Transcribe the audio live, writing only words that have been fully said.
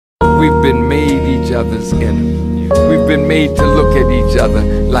we've been made each other's enemy. We've been made to look at each other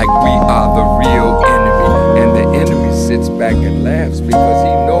like we are the real enemy. And the enemy sits back and laughs because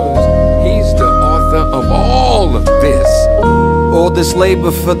he knows he's the author of all of this. All this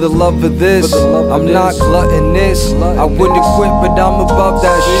labor for the love of this. I'm not gluttonous. I wouldn't quit, but I'm above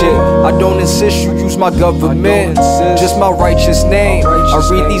that shit. I don't insist you use my government, just my righteous name. I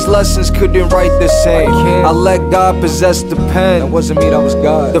read these lessons, couldn't write the same. I let God possess the pen. That wasn't me, that was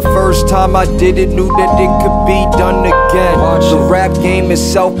God. The first time I did it, knew that it could be done again. The rap game is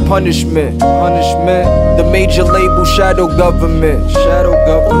self-punishment. The major label, shadow government.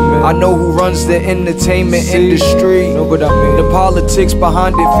 I know who runs the entertainment industry. Know what I mean? The politics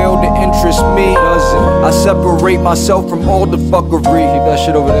behind it fail to interest me. I separate myself from all the fuckery. Keep that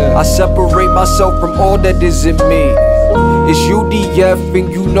shit over there. I separate myself from all that isn't me. It's UDF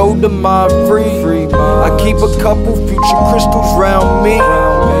and you know the mind free. I keep a couple future crystals round me.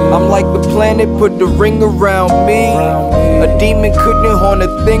 I'm like the planet, put the ring around me. A demon couldn't haunt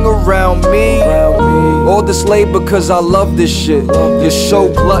a thing around me. All this labor cause I love this shit. You're so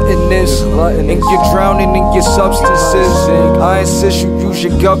gluttonous and you're drowning in your substances. I insist you use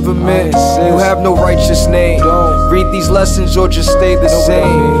your government. You have no righteous name. Read these lessons or just stay the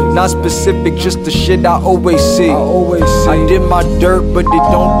same. Not specific, just the shit I always see. I did my dirt but it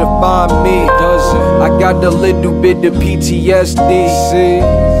don't define me. I got a little bit of PTSD.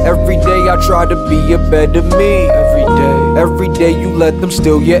 Every day I try to be a better me. Every day you let them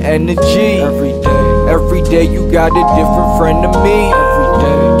steal your energy. Every day you got a different friend of me.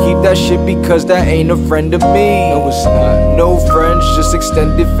 Keep that shit because that ain't a friend of me. No, it's not. No friends, just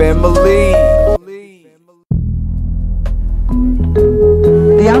extended family.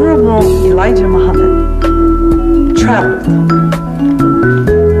 The Honorable Elijah Muhammad traveled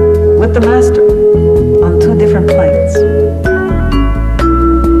with the Master on 2 different planes.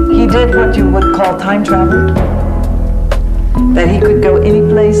 He did what you would call time travel, that he could go any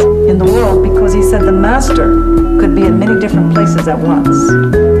place in the world because he said the Master could be in many different places at once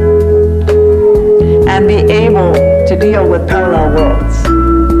and be able to deal with parallel worlds,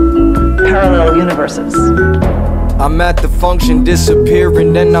 parallel universes. I'm at the function, disappear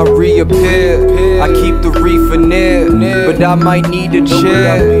and then I reappear. I keep the reefer near, but I might need a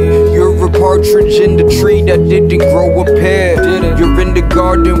chair. You're a partridge in the tree that didn't grow a pear. You're in the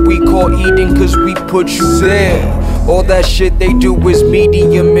garden we call Eden cause we put you there. All that shit they do is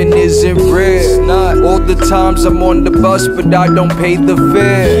medium and isn't rare. All the times I'm on the bus but I don't pay the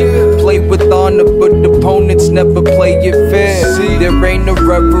fare. Play with honor but opponents never play it fair. There ain't a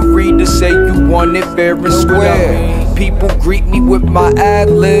referee to say you want it fair and square. People greet me with my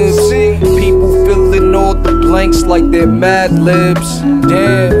ad-libs. People filling all the blanks like they're Mad Libs.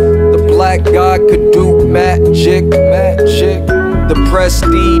 Damn, the black god could do magic. The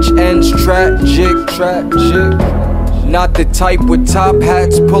prestige ends tragic. Not the type with top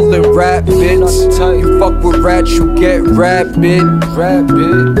hats pulling rabbits. You fuck with rats, you get rabid.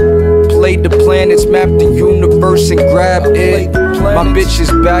 Play the planets, map the universe and grab it. My bitch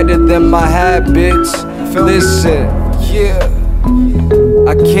is better than my habits. Listen,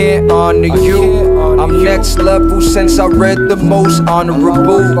 I can't honor you. I'm next level since I read the most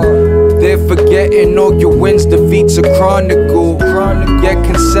honorable. They're forgetting all your wins, defeats a chronicle. Get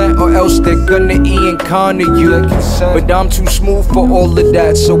consent or else they're gonna Ian Connor you. But I'm too smooth for all of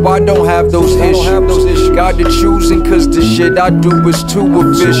that, so I don't have those issues. Got to choosing cause the shit I do is too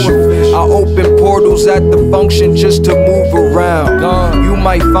official. I open portals at the function just to move around. You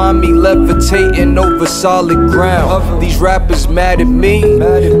might find me levitating over solid ground. These rappers mad at me,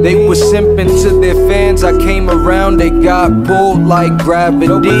 they were simping to their fans. I came around, they got pulled like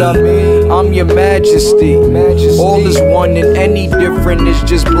gravity. I'm your majesty. All is one and any different is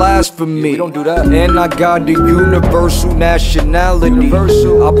just blasphemy. And I got a universal nationality.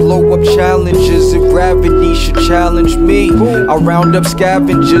 I blow up challenges if gravity should challenge me. I round up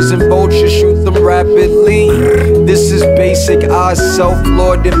scavengers and vultures, shoot them rapidly. This is basic I,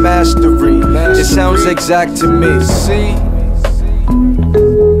 self-lord and mastery. It sounds exact to me. See?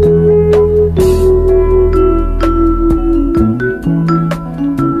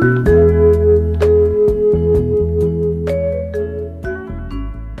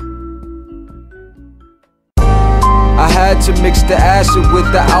 I had to mix the acid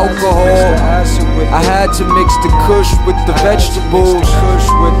with the alcohol. I had to mix the kush with the vegetables.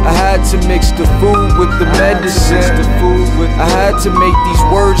 I had to mix the food with the medicine. I had to make these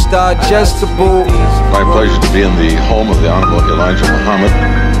words digestible. My pleasure to be in the home of the Honorable Elijah Muhammad,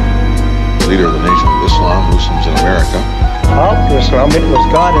 leader of the Nation of Islam, Muslims in America. After Islam, it was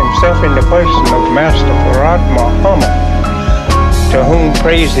God Himself in the person of Master Farad Muhammad. to whom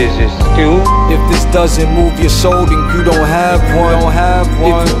praises is due. If this doesn't move your soul, then you don't have one.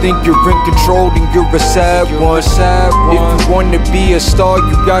 If you think you're in control, then you're a sad one. If you wanna be a star,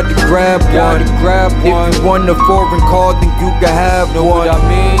 you gotta grab one. If you want a foreign car, then you can have one.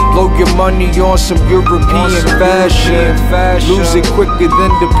 Blow your money on some European fashion. Lose it quicker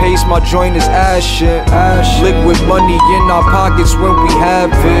than the pace, my joint is ashen. Liquid money in our pockets when we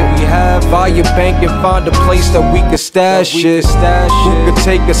have it. Buy a bank and find a place that we can stash it. Who could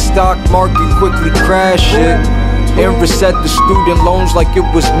take a stock market, quickly crash it, and reset the student loans like it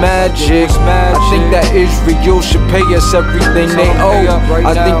was magic. I think that Israel should pay us everything they owe.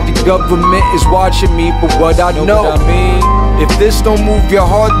 I think the government is watching me for what I know. If this don't move your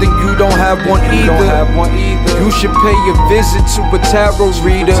heart, then you don't have one either. You should pay a visit to a tarot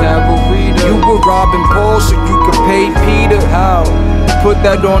reader. You were robbing Paul so you could pay Peter. How? Put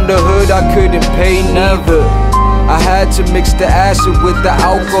that on the hood, I couldn't pay neither. I had to mix the acid with the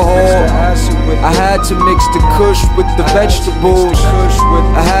alcohol. I had to mix the kush with the vegetables.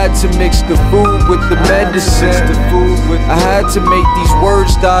 I had to mix the food with the medicine. I had to make these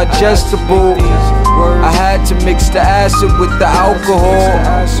words digestible. I had to mix the acid with the alcohol.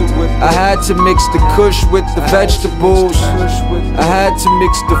 I had to mix the kush with the vegetables. I had to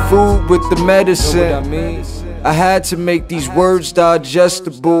mix the food with the medicine. I had to make these words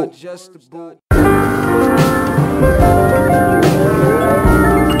digestible.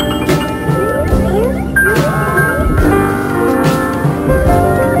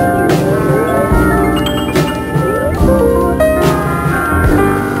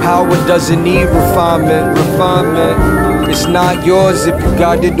 Power doesn't need refinement. It's not yours if you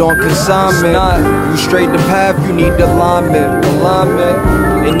got it on consignment. You straight the path, you need alignment.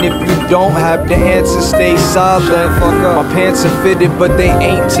 And if you don't have the answer, stay silent. My pants are fitted, but they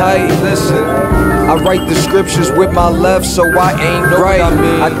ain't tight. Listen, I write the scriptures with my left, so I ain't right.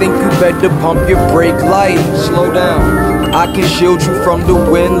 I think you better pump your brake light. Slow down. I can shield you from the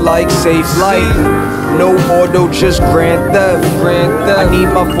wind like safe light. No auto, just grand theft. I need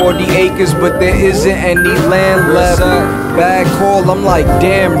my 40 acres, but there isn't any land left. Bad call, I'm like,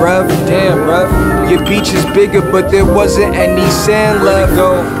 damn, ref. Your beach is bigger, but there wasn't any sand left.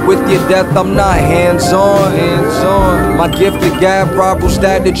 With your death, I'm not hands-on. My gift to gab rivals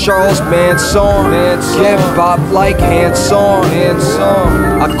that to Charles Manson. Get bop like hands-on.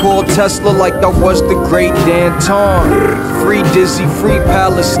 I called Tesla like I was the great Danton. Free Dizzy, free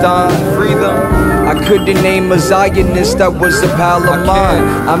Palestine. Free them. I couldn't name a Zionist that was a pal of mine.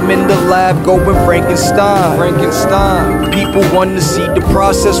 I'm in the lab going Frankenstein. People want to see the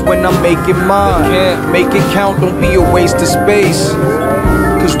process when I'm making mine. Make it count, don't be a waste of space.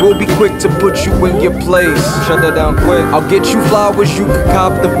 Cause we'll be quick to put you in your place. Shut that down quick. I'll get you flowers, you can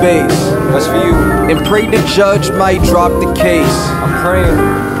cop the vase. That's for you. And pray the judge might drop the case. I'm praying.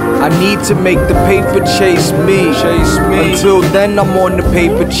 I need to make the paper chase me. Until then, I'm on the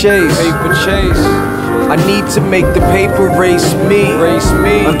paper chase. I need to make the paper race me.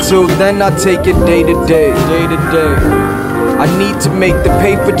 Until then, I take it day to day. I need to make the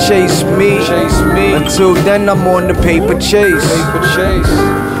paper chase me. Until then, I'm on the paper chase.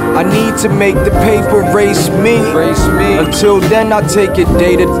 I need to make the paper race me. Until then, I take it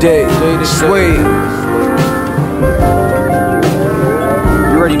day to day. Suede.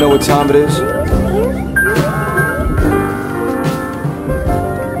 You already know what time it is.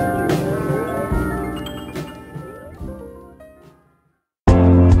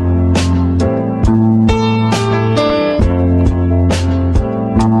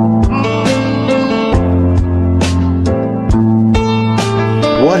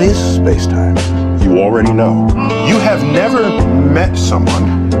 What is space-time? You already know. You have never met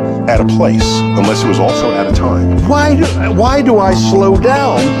someone at a place unless it was also at a time. Why do I slow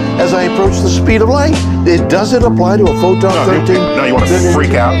down as I approach the speed of light? Does it apply to a photon 13? No, you want to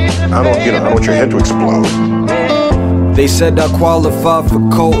freak out. I don't want your head to explode. They said I qualify for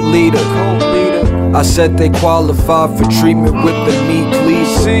cult leader. I said they qualify for treatment with the knee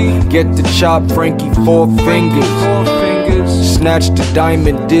cleaver. Get the chop, Frankie, 4 fingers. Snatch the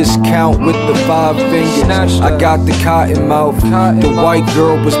diamond discount with the 5 fingers. I got the cotton mouth. The white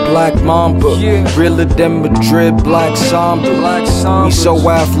girl was Black Mamba. Realer than Madrid, Black Samba. We so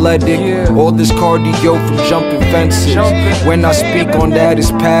athletic. All this cardio from jumping fences. When I speak on that,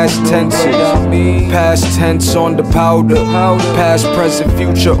 it's past tenses. Past tense on the powder. Past, present,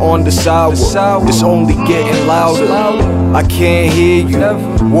 future on the sour. It's only getting louder. I can't hear you.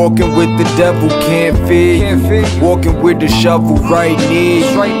 Walking with the devil, can't fear you. Walking with the shovel right near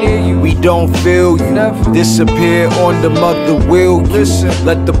you. We don't feel you. Disappear on the mother will you.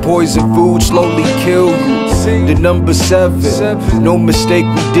 Let the poison food slowly kill you. the number 7. No mistake,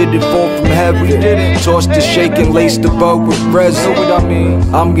 we didn't fall from heaven. Tossed the shake and laced the bug with resin.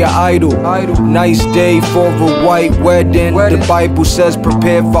 I'm your idol. Nice day for a white wedding. The Bible says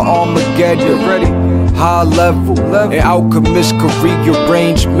prepare for Armageddon. High level, an alchemist could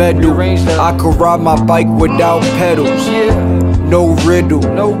rearrange metal. I could ride my bike without pedals. No riddle,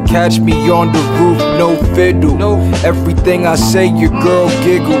 catch me on the roof, no fiddle. Everything I say, your girl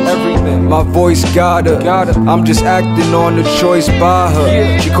giggles. My voice got her, I'm just acting on a choice by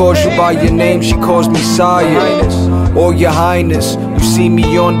her. She calls you by your name, she calls me sire or your highness. You see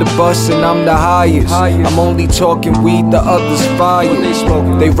me on the bus and I'm the highest. I'm only talking weed, the others fire.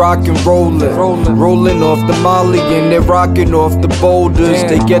 They rockin' rollin' off the molly and they're rocking off the boulders.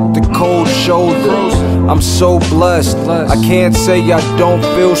 They get the cold shoulder. I'm so blessed, I can't say I don't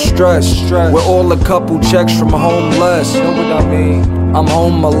feel stressed. We're all a couple checks from homeless. I'm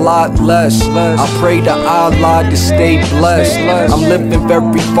home a lot less. I pray to Allah to stay blessed. I'm living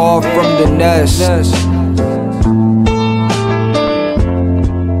very far from the nest.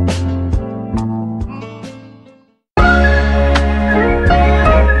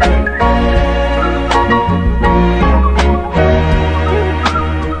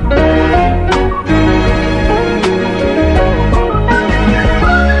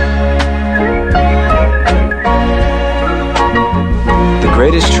 The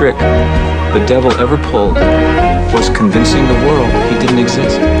greatest trick the devil ever pulled was convincing the world he didn't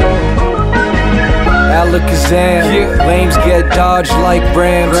exist. Alakazam, lames get dodged like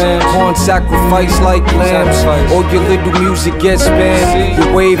rams. Porn sacrifice like lambs. All your little music gets spammed.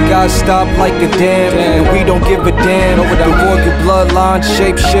 Your wave got stopped like a dam, and we don't give a damn. The royal bloodline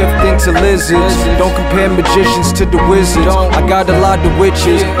shape shift into lizards. Don't compare magicians to the wizards. I got a lot of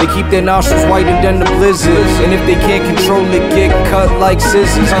witches, they keep their nostrils whiter than the blizzards. And if they can't control it, get cut like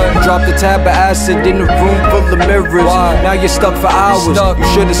scissors. Drop the tab of acid in a room full of mirrors. Now you're stuck for hours, you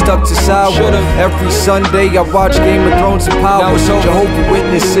should've stuck to sour. Every Sunday I watch Game of Thrones and Power. Jehovah's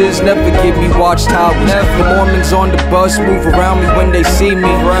Witnesses never give me watchtowers. The Mormons on the bus move around me when they see me,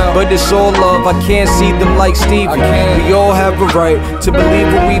 but it's all love, I can't see them like Stevie. We all have a right to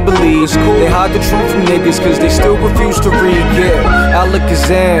believe what we believe. They hide the truth from niggas cause they still refuse to read.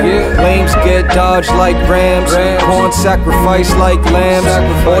 Alakazam, lames get dodged like rams. Porn sacrifice like lambs.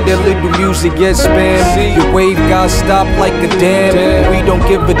 All their little music gets spammed. Your wave got stopped like a dam. We don't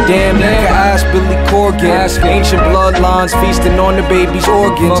give a damn. You can ask Billy Corgan. Ancient bloodlines feasting on the baby's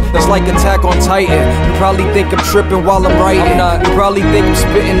organs. It's like Attack on Titan. You probably think I'm tripping while I'm writing. You probably think I'm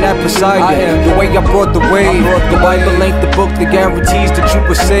spitting that Poseidon. The way I brought the wave. The Bible ain't the book that guarantees that you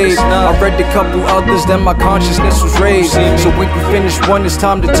were saved. I read a couple others, then my consciousness was raised. So when you finish one, it's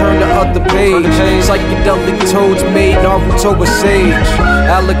time to turn the other page. Psychedelic toads made Naruto a sage.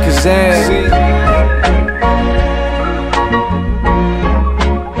 Alakazam.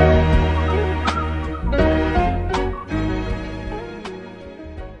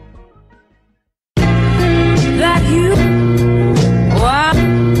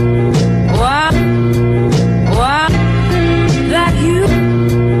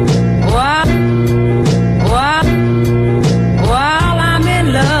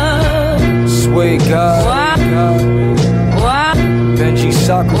 Suede God, Benji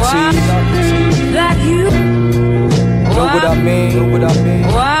Socrate. Know what I mean?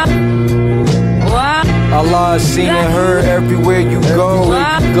 Allah is seen and heard everywhere you go.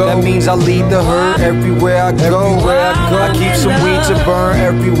 That means I lead the herd everywhere I go. I keep some weed to burn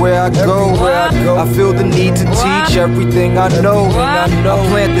everywhere I go. I feel the need to teach everything I know. I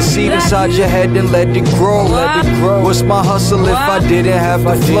plant the seed inside your head and let it grow. What's my hustle if I didn't have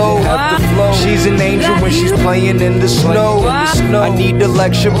the flow? She's an angel when she's playing in the snow. I need a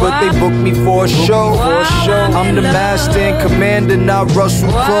lecture, but they booked me for a show. I'm the master and commander, not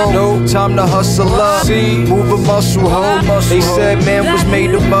Russell Crowe. Time to hustle up, move a muscle, ho. They said man was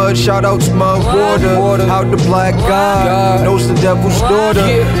made of mud, shout out to mud water. How the black God knows the devil's daughter.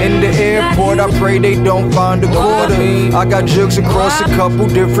 In the airport, I pray they don't find a quarter. I got jugs across a couple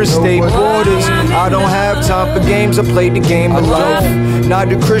different state borders. I don't have time for games, I play the game of life.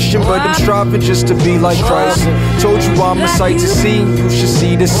 Not a Christian, but I'm striving just to be like Christ. Told you I'm a sight to see, you should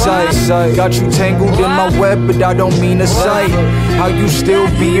see the sight. Got you tangled in my web, but I don't mean a sight. How you still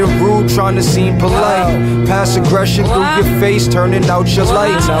being rude, trying to seem polite. Pass aggression through your face, turning out your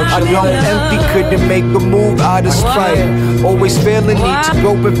lights. I don't envy, couldn't make a move out of spite. Always feeling need to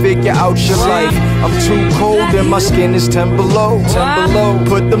go and figure out your life. I'm too cold and my skin is 10 below.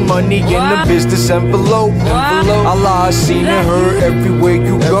 Put the money in the business envelope. Allah, I seen and heard everywhere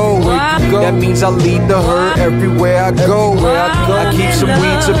you go. That means I lead the herd everywhere I go. I keep some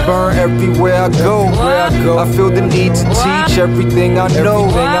weed to burn everywhere I go. I feel the need to teach everything I know.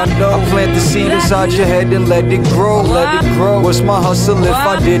 I plant the seed inside your head and let it grow. What's my hustle if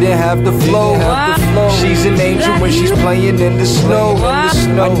I didn't have the flow? She's an angel when she's playing in the snow.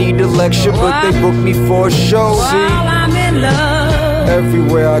 I need a lecture, but they booked me for a show.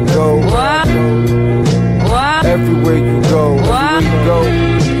 Everywhere I go, everywhere you go,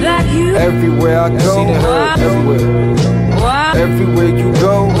 everywhere I go, everywhere you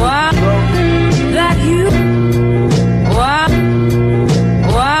go.